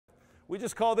We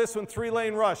just call this one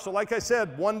 3-lane rush. So like I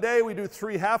said, one day we do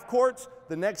 3 half courts,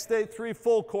 the next day 3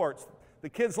 full courts. The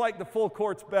kids like the full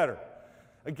courts better.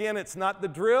 Again, it's not the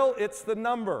drill, it's the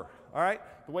number, all right?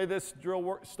 The way this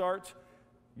drill starts,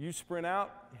 you sprint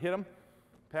out, hit them,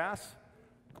 pass,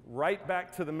 right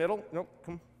back to the middle. Nope,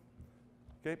 come.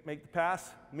 Okay, make the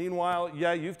pass. Meanwhile,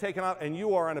 yeah, you've taken out, and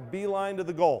you are on a beeline to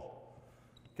the goal.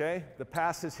 Okay, the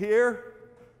pass is here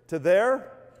to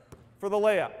there for the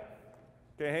layup.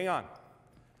 Okay, hang on.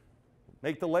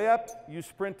 Make the layup, you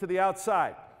sprint to the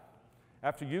outside.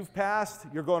 After you've passed,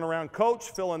 you're going around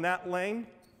coach, fill in that lane.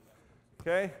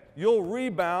 Okay, you'll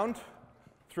rebound,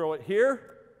 throw it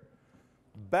here,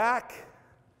 back,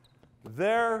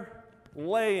 there,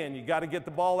 lay in. You got to get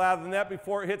the ball out of the net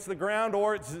before it hits the ground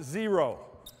or it's 0.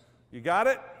 You got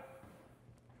it?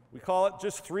 We call it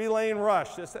just 3-lane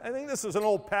rush. I think this is an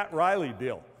old Pat Riley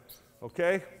deal,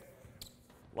 okay?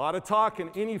 A lot of talk in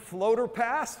any floater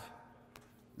pass,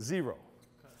 0.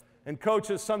 And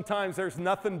coaches, sometimes there's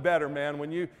nothing better, man.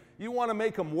 When you want to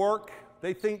make them work,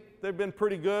 they think they've been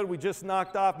pretty good. We just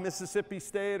knocked off Mississippi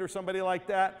State or somebody like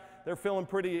that. They're feeling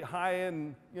pretty high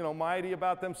and, mighty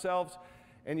about themselves.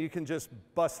 And you can just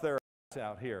bust their ass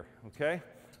out here, okay?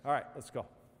 All right, let's go.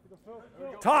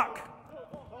 Talk.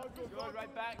 Good,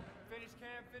 right back. Finish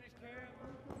Cam.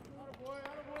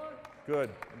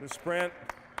 Good. The sprint.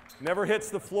 Never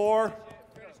hits the floor.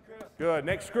 Good.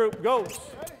 Next group goes.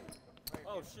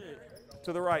 Oh, shit.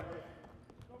 To the right.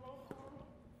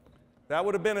 That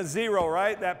would have been a 0,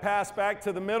 right? That pass back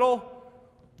to the middle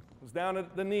was down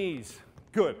at the knees.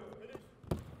 Good.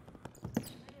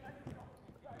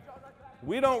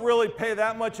 We don't really pay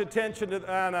that much attention to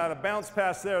a bounce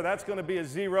pass there. That's going to be a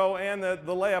 0, and the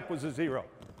layup was a 0.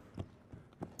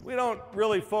 We don't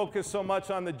really focus so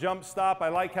much on the jump stop. I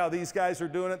like how these guys are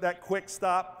doing it, that quick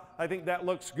stop. I think that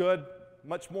looks good,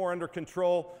 much more under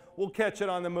control. We'll catch it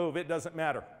on the move. It doesn't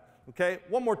matter. Okay,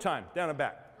 one more time, down and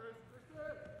back.